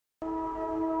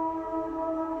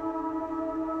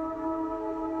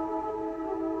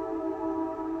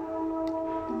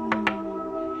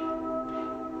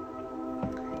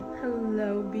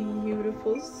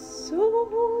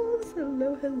souls.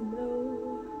 Hello,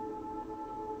 hello.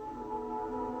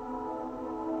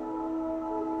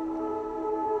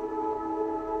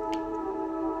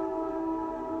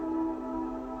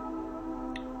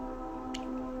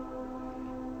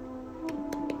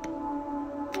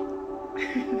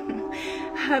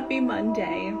 Happy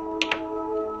Monday.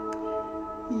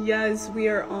 Yes, we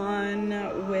are on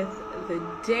with the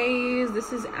days.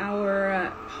 This is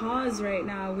our pause right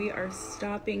now. We are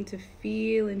stopping to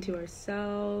feel into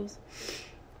ourselves,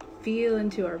 feel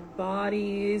into our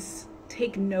bodies,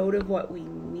 take note of what we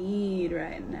need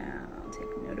right now.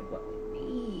 Take note of what we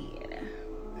need.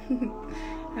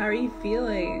 How are you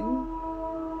feeling?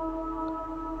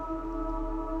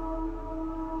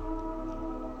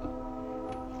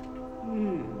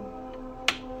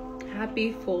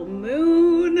 Happy full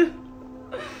moon.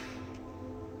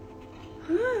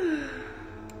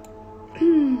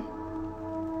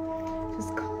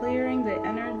 Just clearing the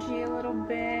energy a little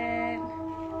bit.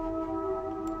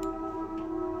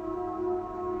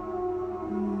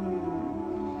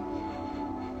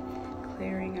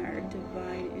 Clearing our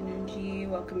divine energy,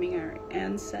 welcoming our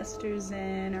ancestors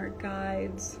in, our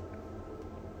guides.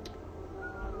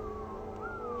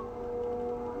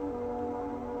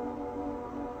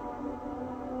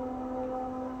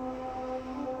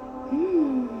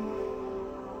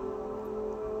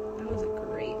 That was a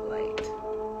great light.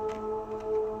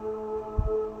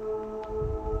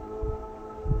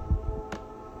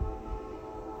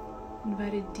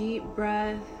 Invite a deep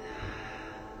breath.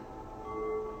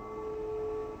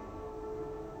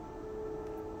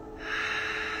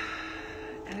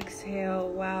 Exhale.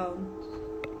 Wow.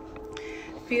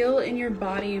 Feel in your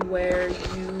body where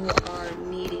you are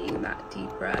needing that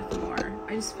deep breath more.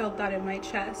 I just felt that in my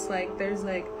chest. Like there's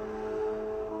like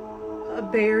a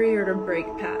barrier to break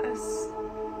past.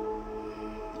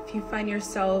 If you find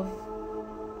yourself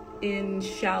in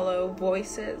shallow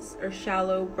voices or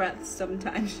shallow breaths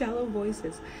sometimes, shallow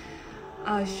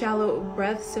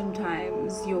breaths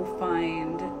sometimes, you'll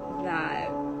find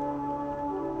that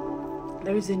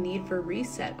there's a need for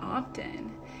reset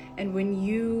often. And when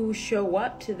you show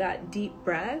up to that deep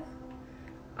breath,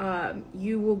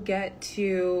 you will get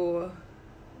to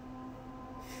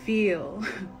feel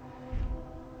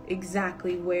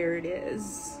exactly where it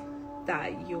is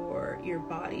that your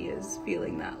body is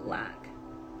feeling that lack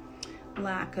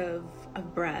of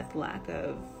breath, lack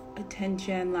of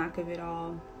attention, lack of it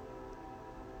all,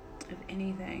 of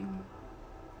anything.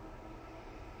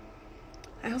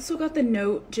 I also got the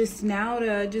note just now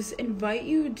to just invite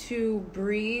you to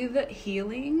breathe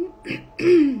healing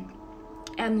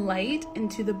and light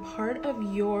into the part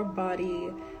of your body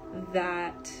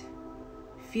that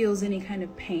feels any kind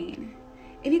of pain,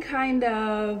 any kind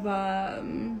of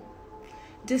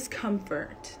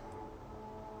discomfort.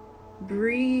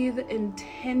 Breathe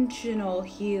intentional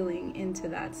healing into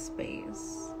that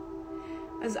space.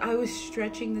 As I was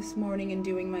stretching this morning and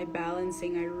doing my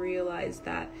balancing, I realized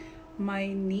that my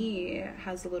knee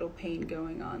has a little pain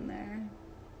going on there.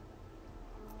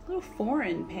 A little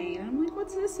foreign pain. I'm like,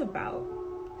 what's this about?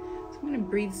 So I'm going to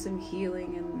breathe some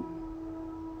healing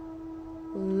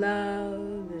and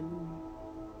love and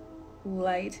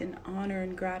light and honor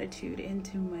and gratitude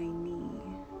into my knee.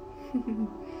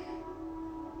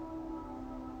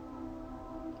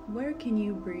 Where can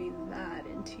you breathe that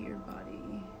into your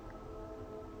body?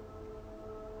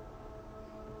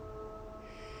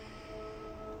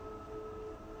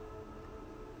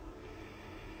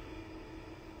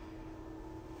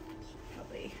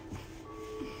 Probably.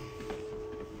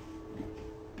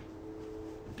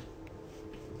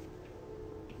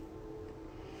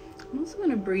 I'm also going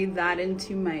to breathe that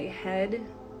into my head,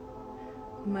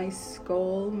 my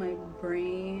skull, my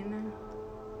brain,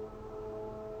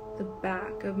 the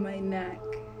back of my neck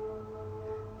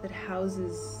that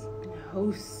houses and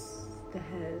hosts the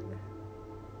head,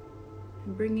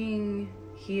 and bringing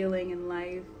healing and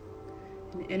life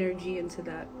and energy into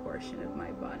that portion of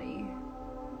my body.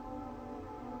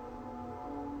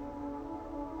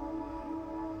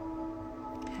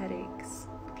 Headaches,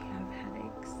 if you have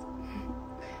headaches.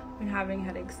 I've been having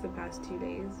headaches the past 2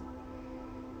 days.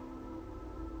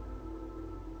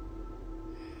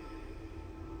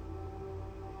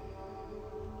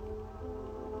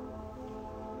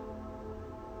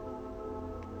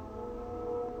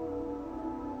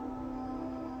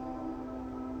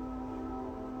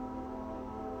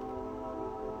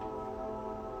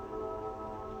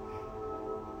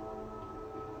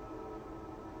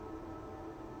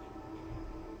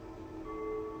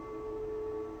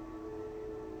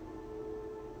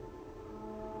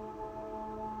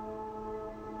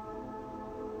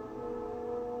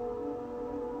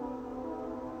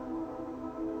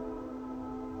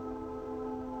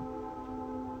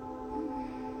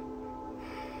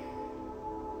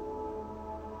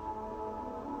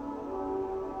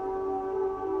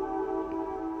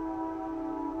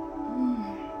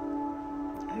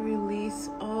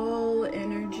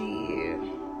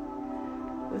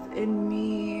 within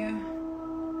me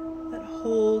that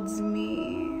holds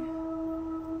me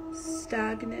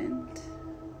stagnant,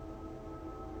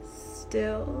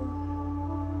 still,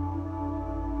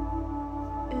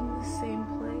 in the same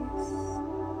place.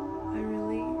 I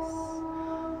release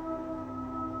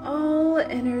all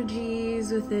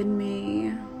energies within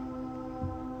me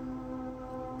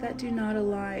that do not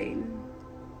align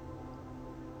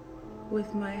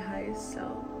with my highest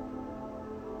self.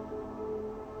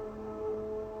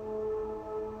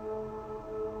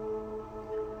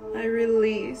 I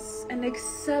release and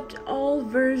accept all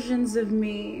versions of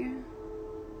me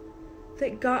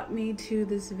that got me to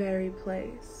this very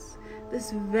place,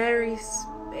 this very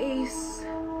space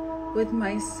with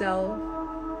myself,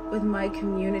 with my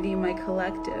community, my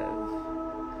collective,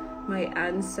 my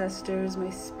ancestors,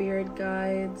 my spirit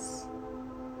guides.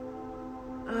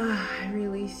 I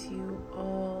release you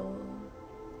all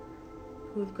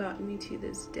who have gotten me to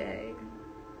this day.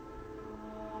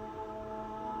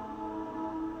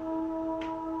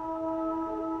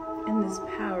 In this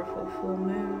powerful full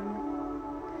moon,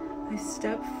 I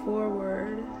step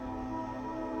forward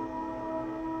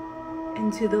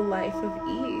into the life of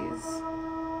ease,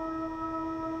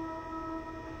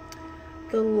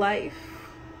 the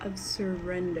life of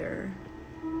surrender.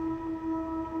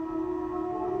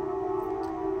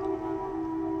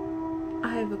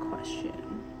 I have a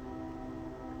question.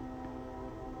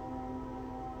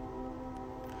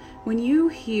 When you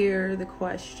hear the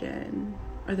question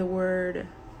or the word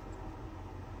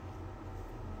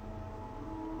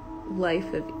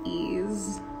life of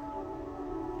ease,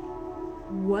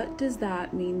 what does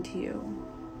that mean to you?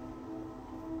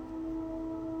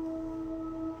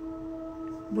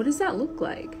 What does that look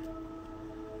like?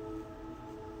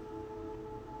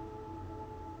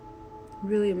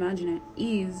 Really imagine it.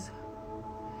 Ease.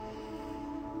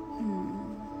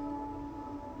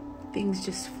 Things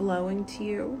just flowing to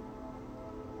you.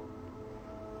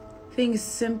 Things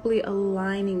simply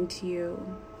aligning to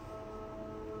you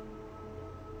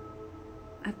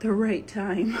at the right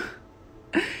time.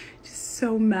 Just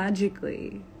so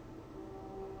magically.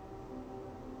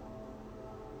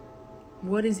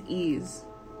 What is ease?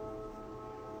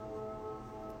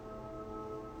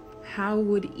 How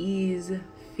would ease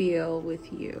feel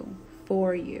with you,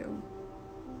 for you?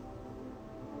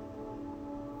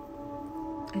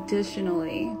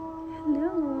 Additionally,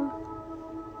 hello.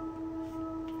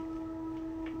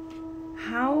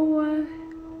 How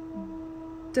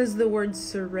does the word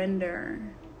surrender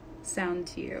sound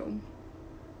to you?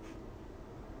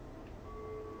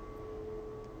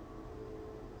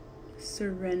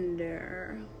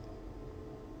 Surrender.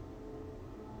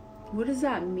 What does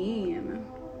that mean?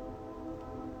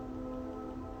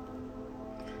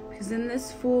 Because in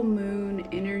this full moon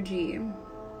energy,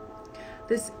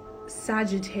 this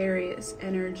Sagittarius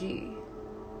energy,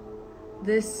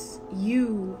 this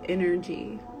you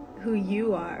energy, who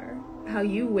you are, how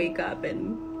you wake up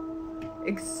and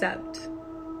accept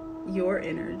your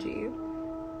energy,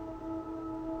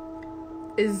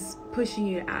 is pushing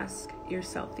you to ask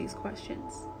yourself these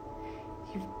questions.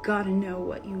 You've got to know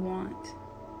what you want.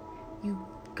 You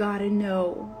got to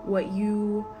know what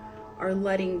you are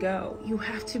letting go. You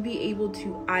have to be able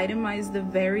to itemize the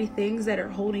very things that are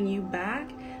holding you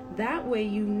back. That way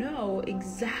you know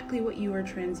exactly what you are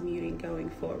transmuting going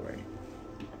forward.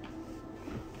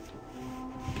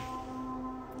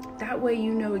 That way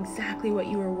you know exactly what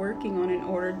you are working on in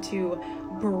order to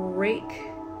break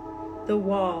the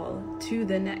wall to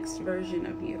the next version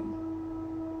of you.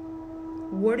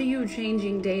 What are you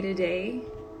changing day to day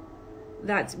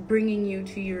that's bringing you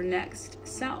to your next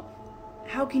self?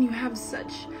 How can you have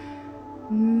such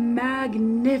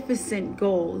magnificent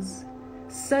goals,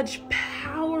 such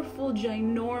powerful,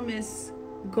 ginormous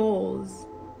goals,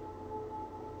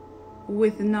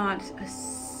 with not a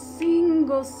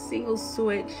single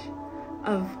switch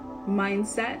of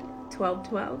mindset?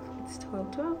 12-12, it's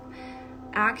 12-12.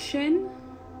 Action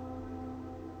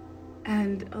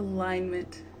and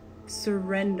alignment,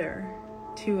 surrender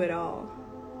to it all.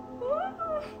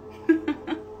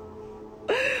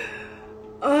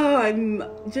 Oh, I'm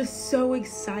just so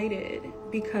excited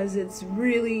because it's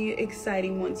really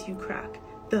exciting once you crack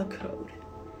the code.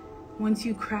 Once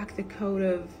you crack the code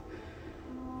of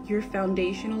your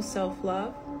foundational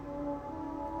self-love,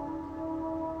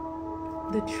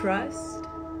 the trust,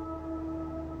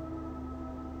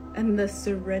 and the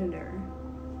surrender.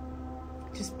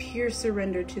 Just pure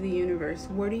surrender to the universe.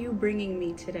 What are you bringing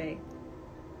me today?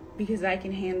 Because I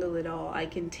can handle it all. I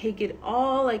can take it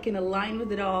all. I can align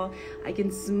with it all. I can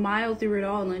smile through it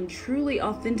all and truly,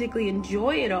 authentically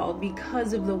enjoy it all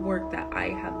because of the work that I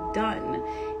have done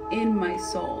in my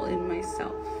soul, in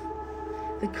myself.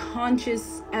 the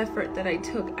conscious effort that I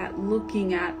took at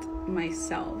looking at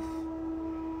myself.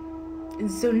 And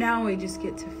so now I just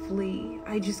get to flee.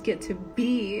 I just get to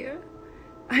be.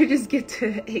 I just get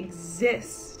to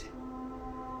exist.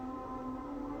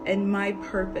 And my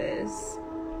purpose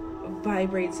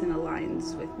vibrates and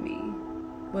aligns with me,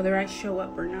 whether I show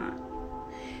up or not.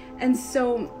 And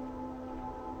so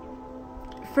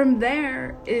from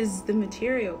there is the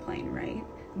material plane, right?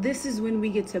 This is when we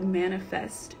get to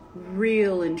manifest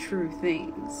real and true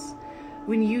things.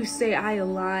 When you say, I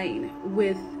align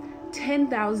with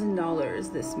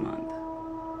 $10,000 this month.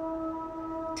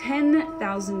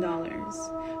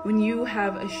 $10,000. When you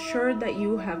have assured that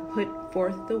you have put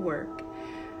forth the work,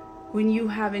 when you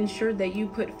have ensured that you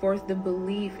put forth the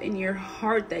belief in your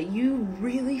heart that you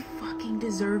really fucking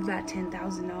deserve that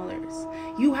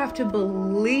 $10,000. You have to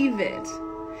believe it.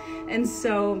 And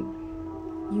so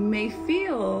you may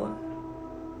feel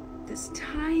this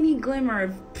tiny glimmer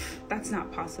of, that's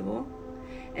not possible.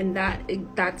 And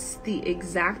that's the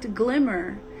exact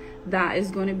glimmer that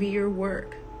is going to be your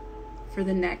work for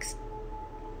the next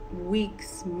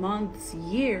weeks, months,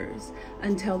 years,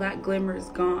 until that glimmer is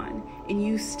gone. And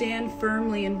you stand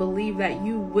firmly and believe that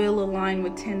you will align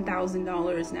with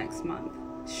 $10,000 next month.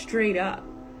 Straight up.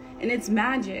 And it's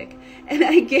magic. And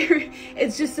I guarantee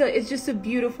it's just a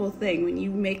beautiful thing when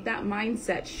you make that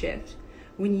mindset shift.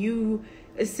 When you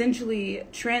essentially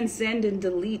transcend and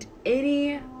delete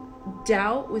any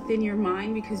doubt within your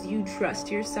mind because you trust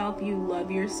yourself, you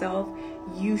love yourself,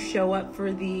 you show up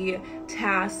for the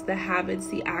tasks, the habits,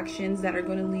 the actions that are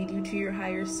going to lead you to your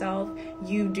higher self.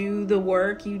 You do the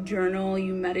work, you journal,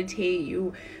 you meditate,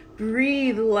 you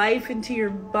breathe life into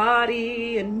your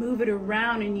body and move it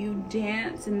around, and you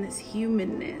dance in this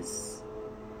humanness.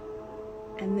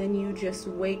 And then you just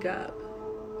wake up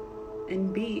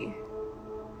and be.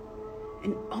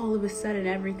 And all of a sudden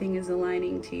everything is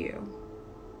aligning to you.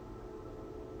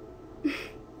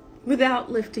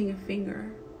 Without lifting a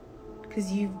finger,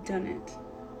 because you've done it.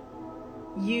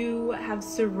 You have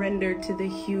surrendered to the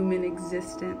human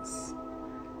existence.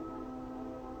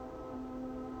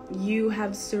 You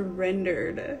have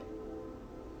surrendered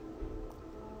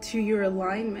to your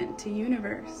alignment to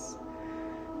universe.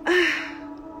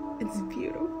 It's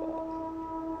beautiful.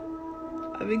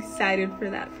 I'm excited for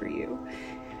that for you.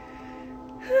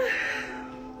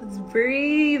 Let's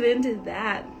breathe into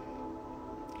that.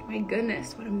 My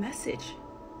goodness, what a message.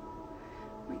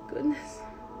 My goodness.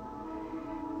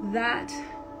 That,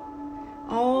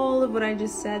 all of what I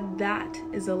just said, that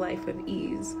is a life of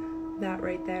ease. That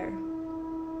right there.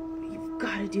 You've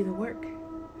got to do the work.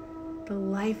 The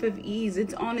life of ease.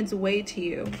 It's on its way to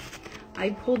you. I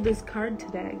pulled this card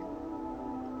today.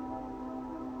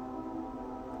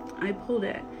 I pulled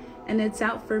it. And it's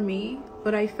out for me,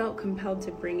 but I felt compelled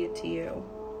to bring it to you.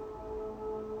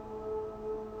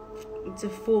 It's a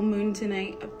full moon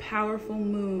tonight, a powerful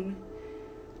moon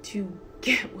to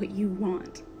get what you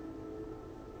want.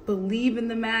 Believe in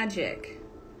the magic.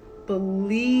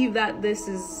 Believe that this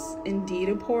is indeed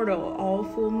a portal. All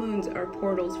full moons are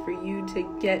portals for you to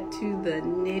get to the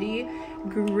nitty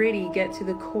gritty, get to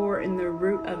the core and the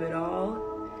root of it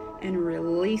all, and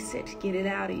release it. Get it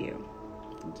out of you.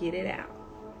 Get it out.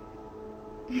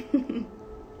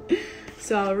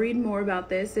 So I'll read more about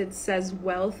this. It says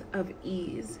wealth of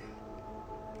ease.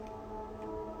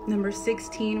 Number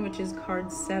 16, which is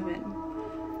card 7.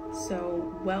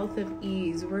 So wealth of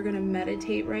ease. We're going to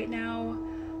meditate right now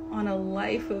on a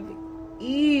life of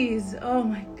ease. Oh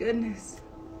my goodness.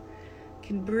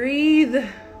 Can breathe.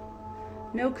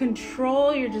 No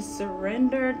control. You're just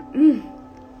surrendered.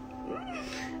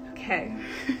 Okay.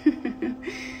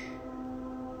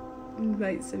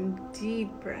 Invite some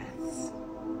deep breaths.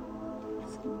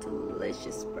 Some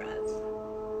delicious breaths.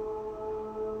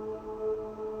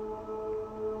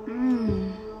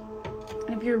 And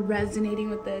if you're resonating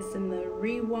with this in the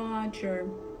rewatch or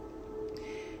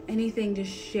anything,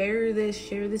 just share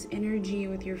this energy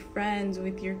with your friends,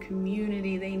 with your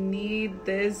community. They need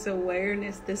this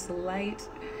awareness, this light.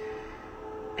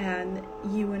 And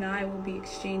you and I will be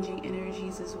exchanging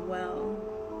energies as well.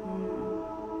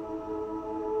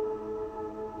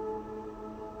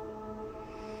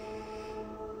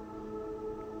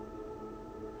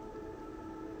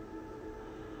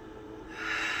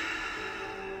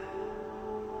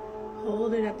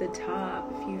 Hold it at the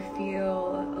top if you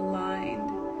feel aligned.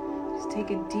 Just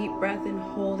take a deep breath and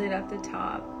hold it at the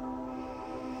top.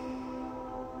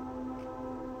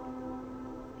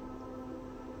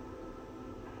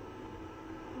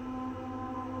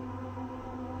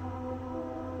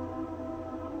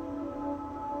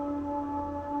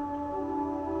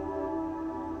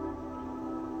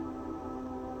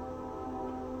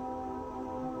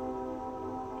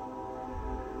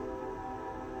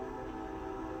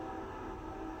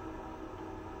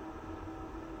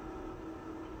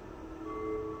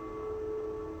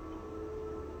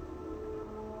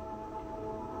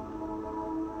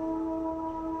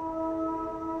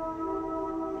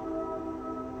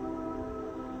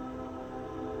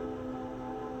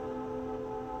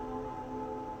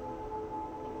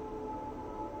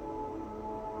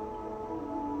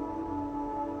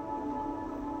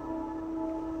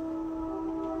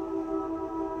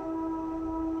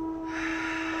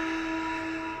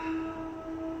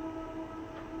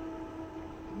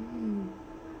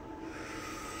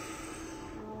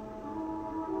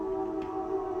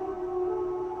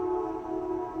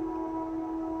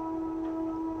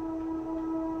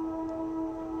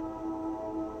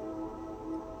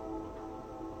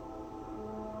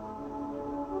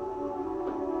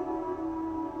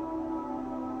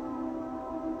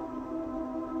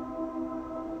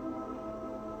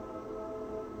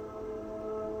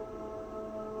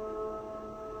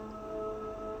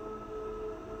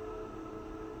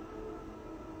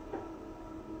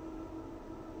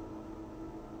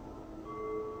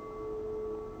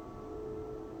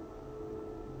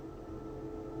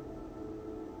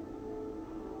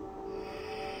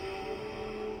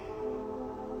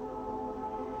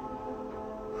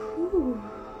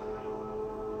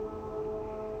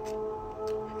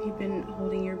 You've been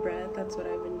holding your breath. That's what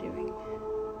I've been doing.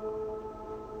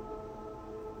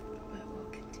 But we'll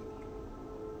continue.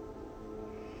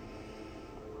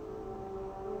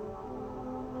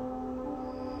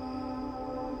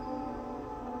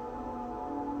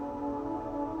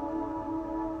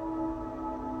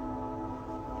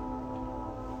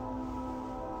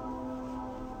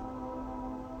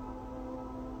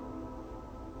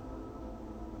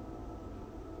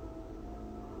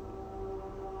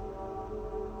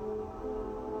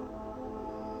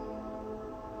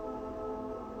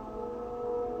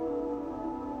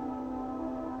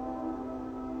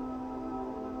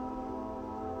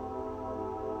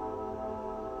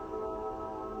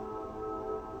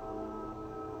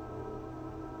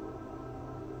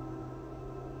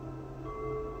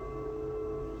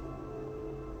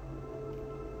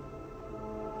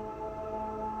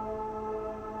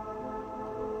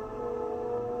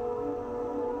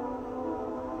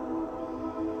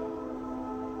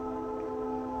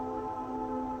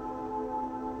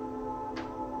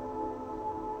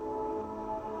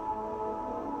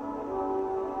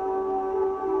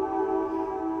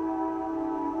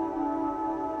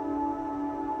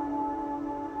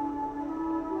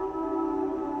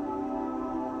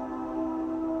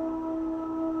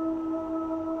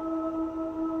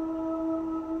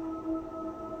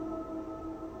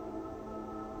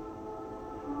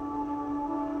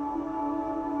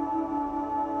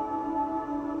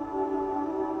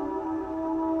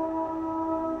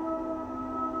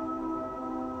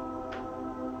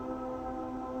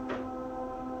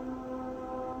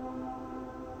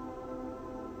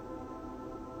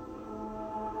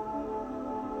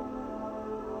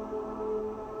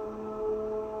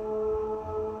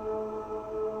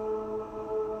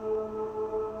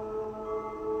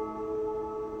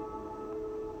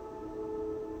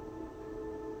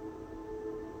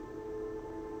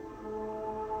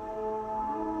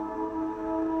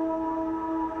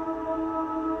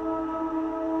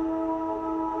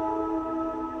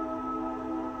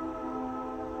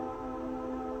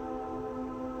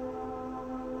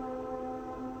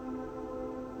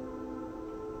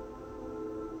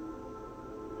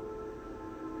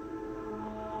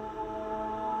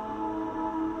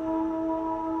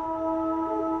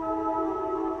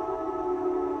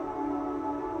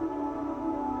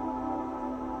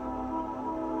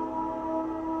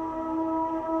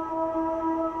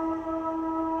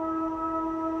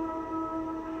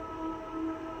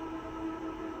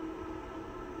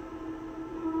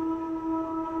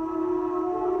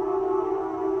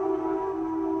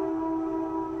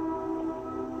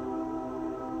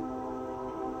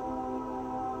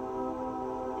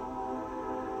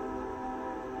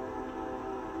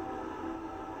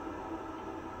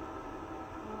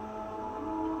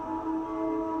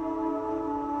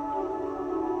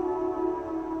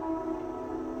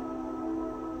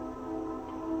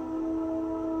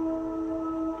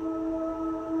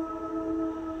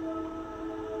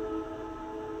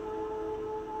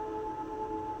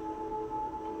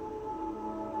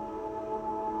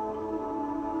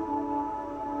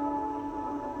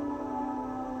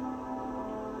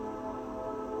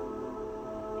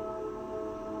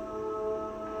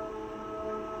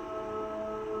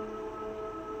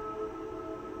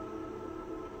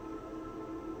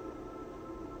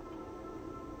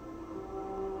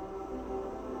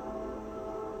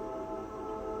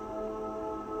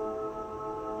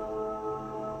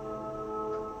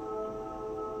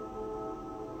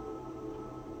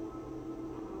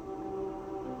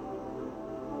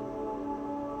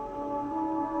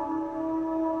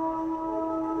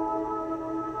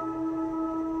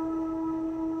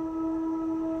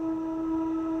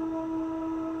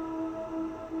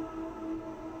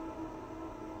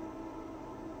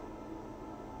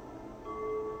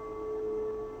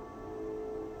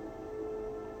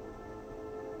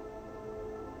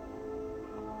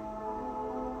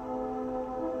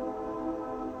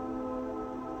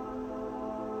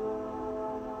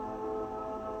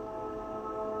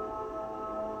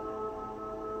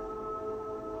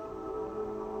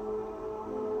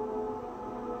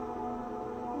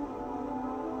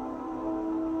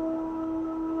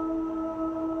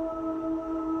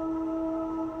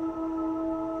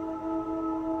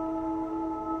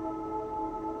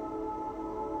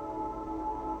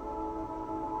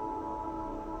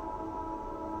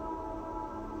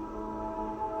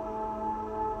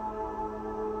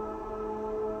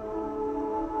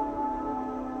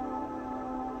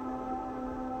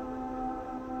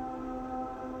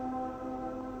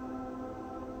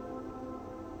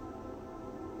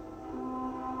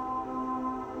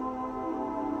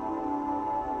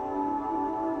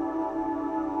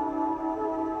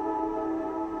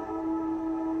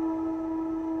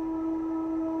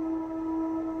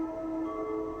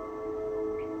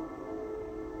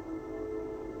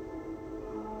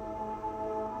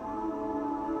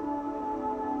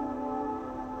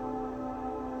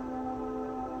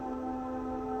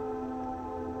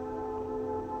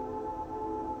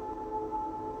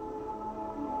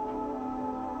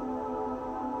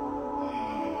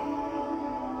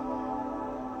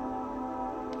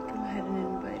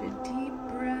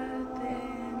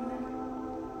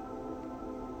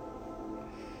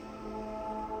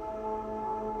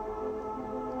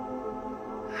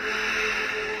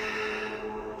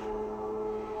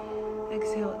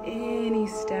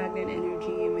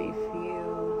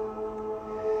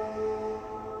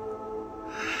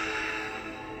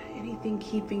 anything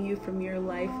keeping you from your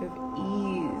life of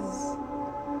ease.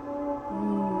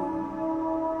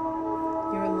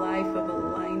 Your life of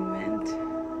alignment.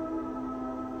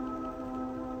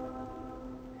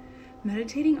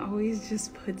 Meditating always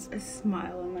just puts a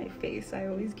smile on my face. I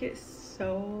always get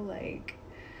so like,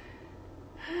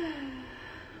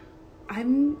 I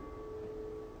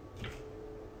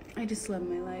just love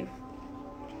my life.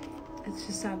 It's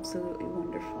just absolutely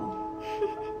wonderful.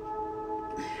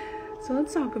 So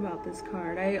let's talk about this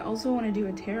card. I also want to do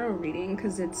a tarot reading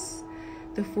because it's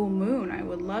the full moon. I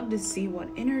would love to see what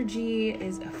energy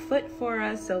is afoot for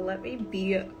us. So let me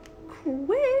be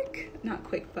quick. Not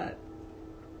quick, but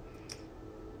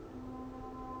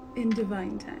in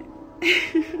divine time.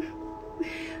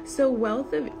 So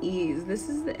wealth of ease, this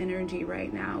is the energy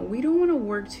right now. We don't want to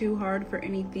work too hard for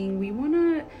anything.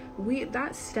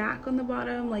 That stack on the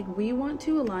bottom, like we want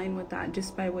to align with that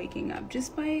just by waking up,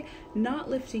 just by not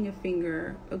lifting a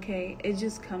finger, okay? It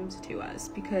just comes to us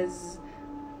because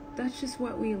that's just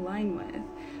what we align with.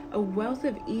 A wealth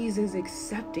of ease is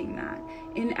accepting that.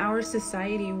 In our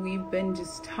society, we've been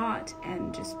just taught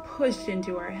and just pushed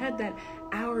into our head that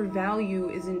our value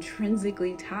is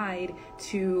intrinsically tied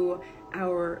to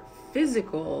our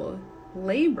physical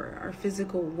labor, our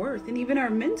physical worth, and even our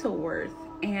mental worth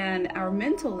and our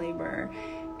mental labor.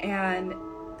 And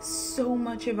so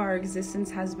much of our existence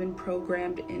has been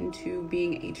programmed into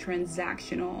being a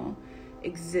transactional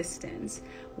existence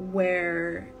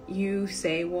where you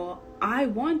say, well, I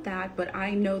want that, but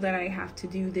I know that I have to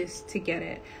do this to get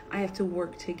it. I have to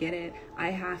work to get it.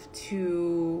 I have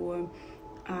to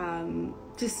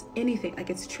just anything, like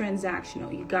it's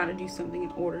transactional. You got to do something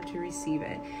in order to receive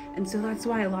it. And so that's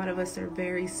why a lot of us are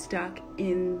very stuck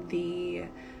in the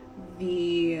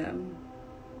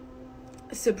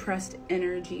suppressed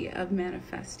energy of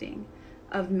manifesting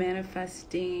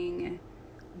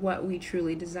what we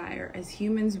truly desire. As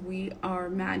humans, we are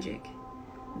magic.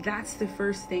 That's the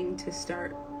first thing to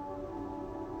start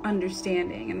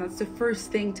understanding, and that's the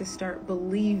first thing to start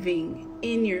believing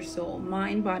in your soul,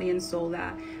 mind, body, and soul,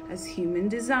 that as human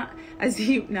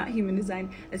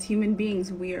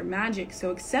beings, we are magic.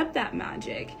 So accept that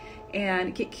magic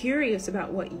and get curious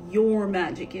about what your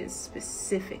magic is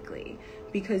specifically,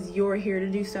 because you're here to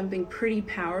do something pretty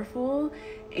powerful,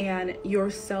 and your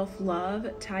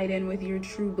self-love tied in with your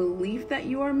true belief that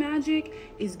you are magic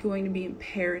is going to be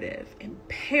imperative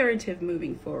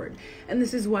moving forward. And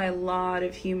this is why a lot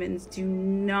of humans do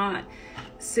not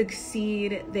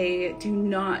succeed. They do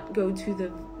not go to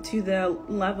the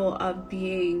level of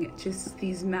being just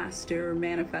these master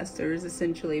manifestors,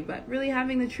 essentially, but really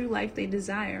having the true life they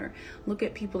desire. Look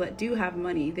at people that do have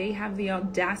money. They have the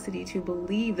audacity to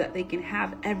believe that they can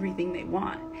have everything they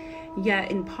want.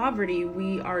 Yet in poverty,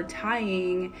 we are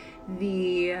tying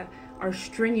our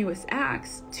strenuous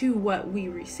acts to what we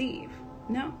receive.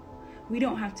 No, we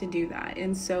don't have to do that.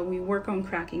 And so we work on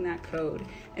cracking that code,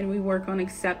 and we work on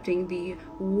accepting the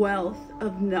wealth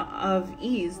of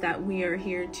ease that we are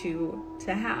here to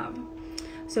have.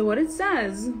 So what it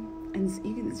says, and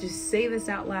you can just say this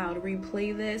out loud,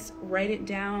 replay this, write it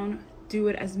down, do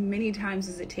it as many times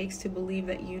as it takes to believe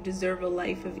that you deserve a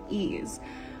life of ease.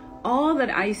 All that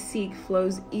I seek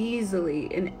flows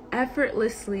easily and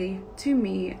effortlessly to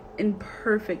me in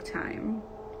perfect time.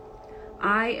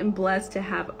 I am blessed to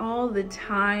have all the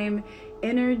time,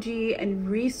 energy, and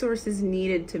resources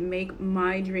needed to make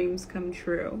my dreams come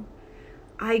true.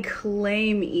 I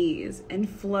claim ease and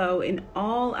flow in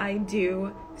all I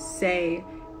do, say,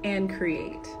 and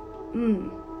create.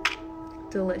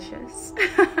 Delicious.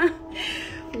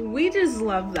 We just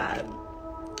love that.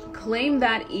 Claim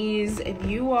that ease. If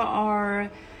you are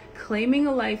claiming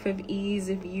a life of ease,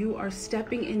 if you are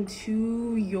stepping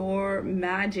into your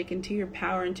magic, into your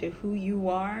power, into who you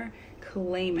are,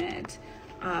 claim it.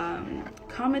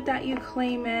 Comment that you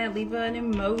claim it, leave an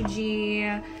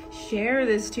emoji, share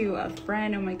this to a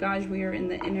friend. Oh my gosh, we are in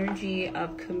the energy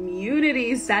of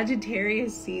community,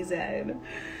 Sagittarius season.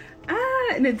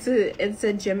 And it's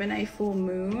a Gemini full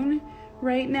moon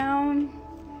right now.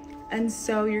 And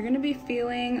so you're going to be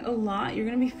feeling a lot. You're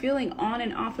going to be feeling on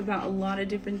and off about a lot of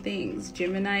different things.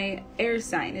 Gemini air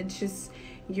sign. It's just,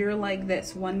 you're like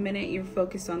this. 1 minute you're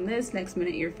focused on this. Next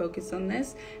minute you're focused on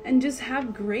this. And just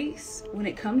have grace when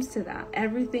it comes to that.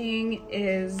 Everything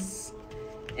is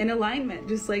in alignment.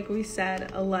 Just like we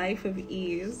said, a life of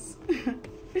ease.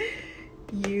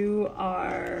 You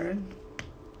are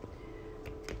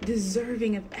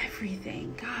deserving of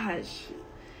everything. Gosh.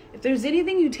 If there's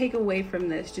anything you take away from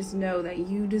this, just know that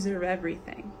you deserve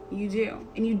everything. You do.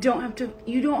 And you don't have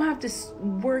to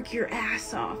work your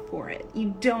ass off for it.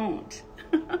 You don't.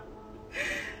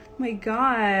 My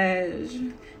gosh.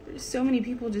 There's so many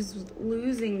people just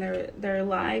losing their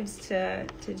lives to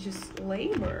just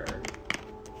labor.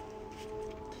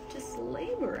 Just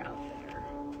labor out there.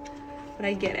 But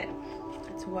I get it.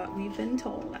 That's what we've been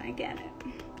told. I get it.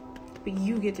 But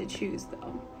you get to choose,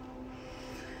 though.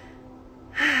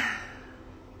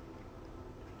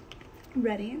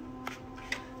 Ready?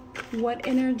 What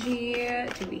energy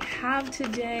do we have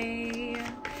today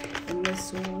in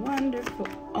this wonderful...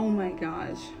 Oh my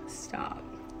gosh. Stop.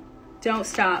 Don't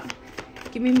stop.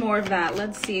 Give me more of that.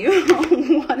 Let's see.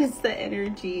 What is the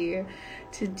energy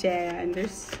today? I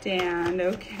understand.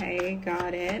 Okay,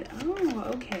 got it. Oh,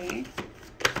 okay.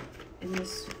 In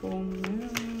this full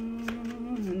moon,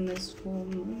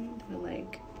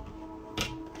 like...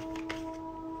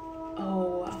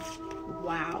 Oh,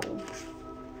 wow.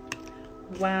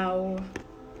 Wow.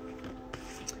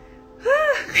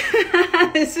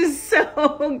 This is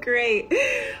so great.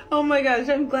 Oh my gosh,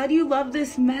 I'm glad you love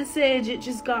this message. It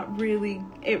just got really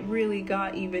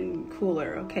got even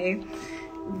cooler, okay?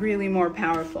 Really more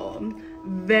powerful.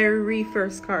 Very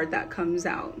first card that comes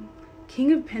out.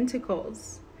 King of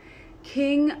Pentacles.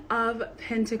 King of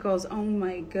Pentacles. Oh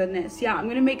my goodness. Yeah, I'm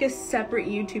gonna make a separate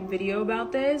YouTube video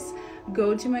about this.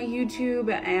 Go to my YouTube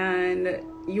and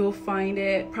you'll find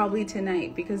it probably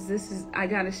tonight, because this is, I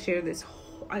gotta share this.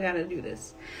 I gotta do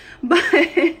this. But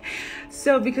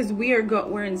so because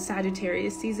we're in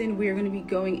Sagittarius season, we are going to be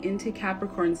going into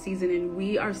Capricorn season, and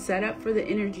we are set up for the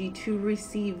energy to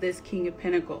receive this King of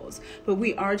Pentacles. But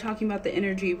we are talking about the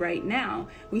energy right now.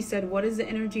 We said, what is the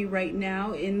energy right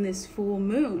now in this full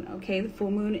moon? Okay, the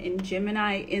full moon in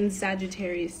Gemini in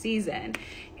Sagittarius season.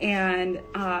 And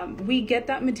we get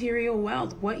that material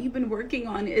wealth. What you've been working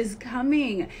on is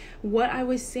coming. What I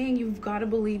was saying, you've got to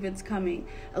believe it's coming.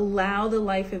 Allow the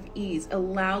life of ease.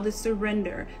 Allow the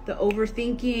surrender, the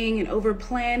overthinking and over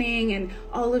planning and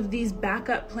all of these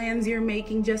backup plans you're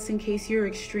making just in case your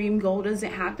extreme goal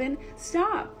doesn't happen.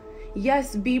 Stop.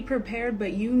 Yes, be prepared,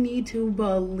 but you need to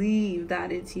believe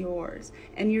that it's yours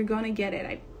and you're going to get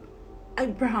it. I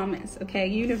promise, okay?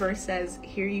 Universe says,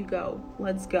 here you go.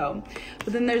 Let's go.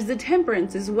 But then there's the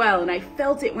Temperance as well. And I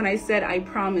felt it when I said, I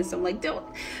promise. I'm like,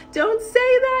 don't say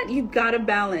that. You've got to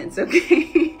balance,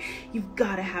 okay? You've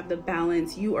got to have the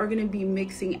balance. You are going to be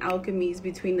mixing alchemies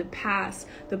between the past,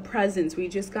 the present. We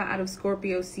just got out of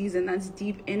Scorpio season. That's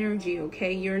deep energy,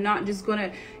 okay? You're not just going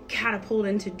to catapult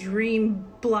into dream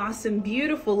blossom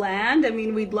beautiful land. I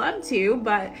mean, we'd love to,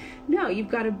 but no, you've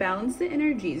got to balance the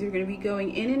energies. You're going to be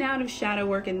going in and out of shadow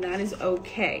work, and that is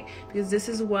okay, because this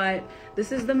is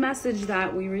the message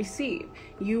that we receive.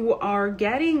 You are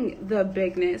getting the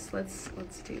bigness. Let's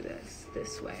do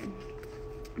this way.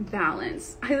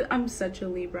 Balance. I'm such a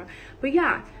Libra, but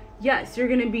yeah. Yes, you're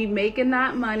going to be making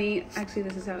that money. Actually,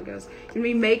 this is how it goes. You're going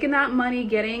to be making that money,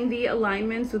 getting the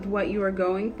alignments with what you are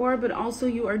going for, but also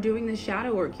you are doing the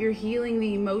shadow work. You're healing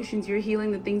the emotions. You're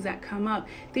healing the things that come up.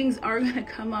 Things are going to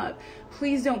come up.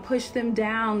 Please don't push them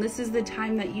down. This is the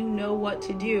time that you know what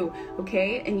to do,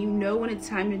 okay? And you know when it's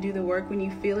time to do the work, when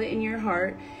you feel it in your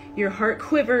heart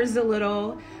quivers a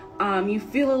little. You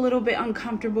feel a little bit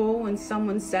uncomfortable when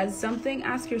someone says something.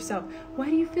 Ask yourself, why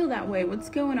do you feel that way? What's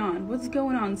going on? What's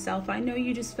going on, self? I know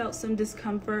you just felt some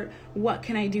discomfort. What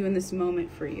can I do in this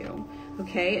moment for you?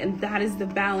 Okay, and that is the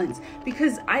balance.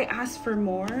 Because I asked for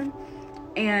more,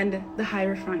 and the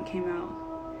Hierophant came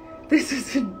out. This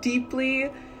is a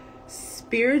deeply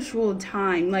spiritual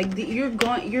time. Like you're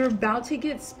about to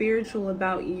get spiritual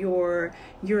about your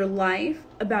life,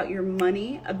 about your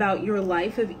money, about your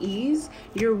life of ease,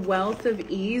 your wealth of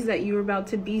ease that you're about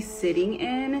to be sitting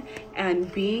in and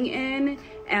being in.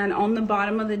 And on the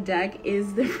bottom of the deck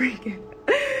is the freaking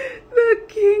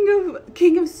the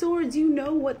King of Swords. You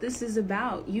know what this is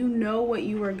about. You know what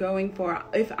you are going for.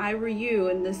 If I were you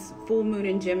in this full moon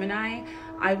in Gemini,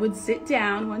 I would sit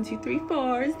down. 1, 2, 3,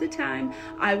 4 is the time.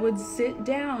 I would sit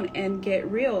down and get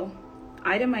real.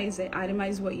 Itemize it.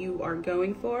 Itemize what you are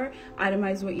going for.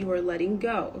 Itemize what you are letting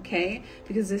go, okay?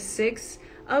 Because the 6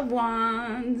 of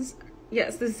Wands...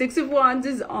 Yes, the 6 of Wands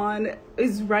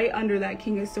is right under that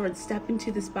King of Swords. Step into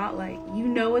the spotlight. You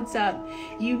know what's up.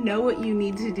 You know what you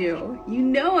need to do. You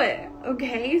know it,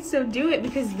 okay? So do it,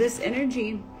 because this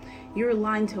energy, you're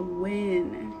aligned to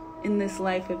win in this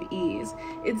life of ease.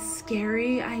 It's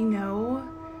scary, I know,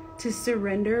 to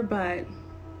surrender, but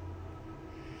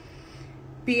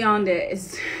beyond it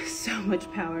is so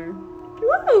much power.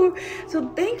 Woo! So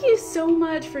thank you so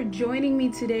much for joining me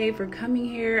today, for coming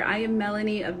here. I am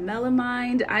Melanie of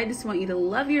Melamind. I just want you to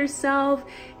love yourself,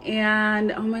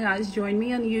 and oh my gosh, join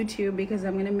me on YouTube, because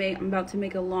I'm about to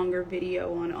make a longer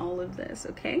video on all of this,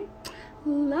 okay?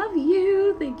 Love. love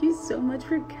you. Thank you so much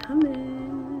for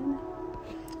coming.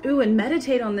 Ooh, and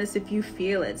meditate on this if you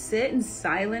feel it. Sit in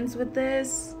silence with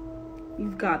this.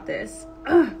 You've got this.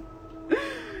 Ugh.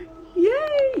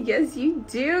 Yay! Yes, you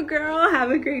do, girl. Have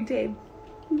a great day.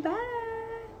 Bye.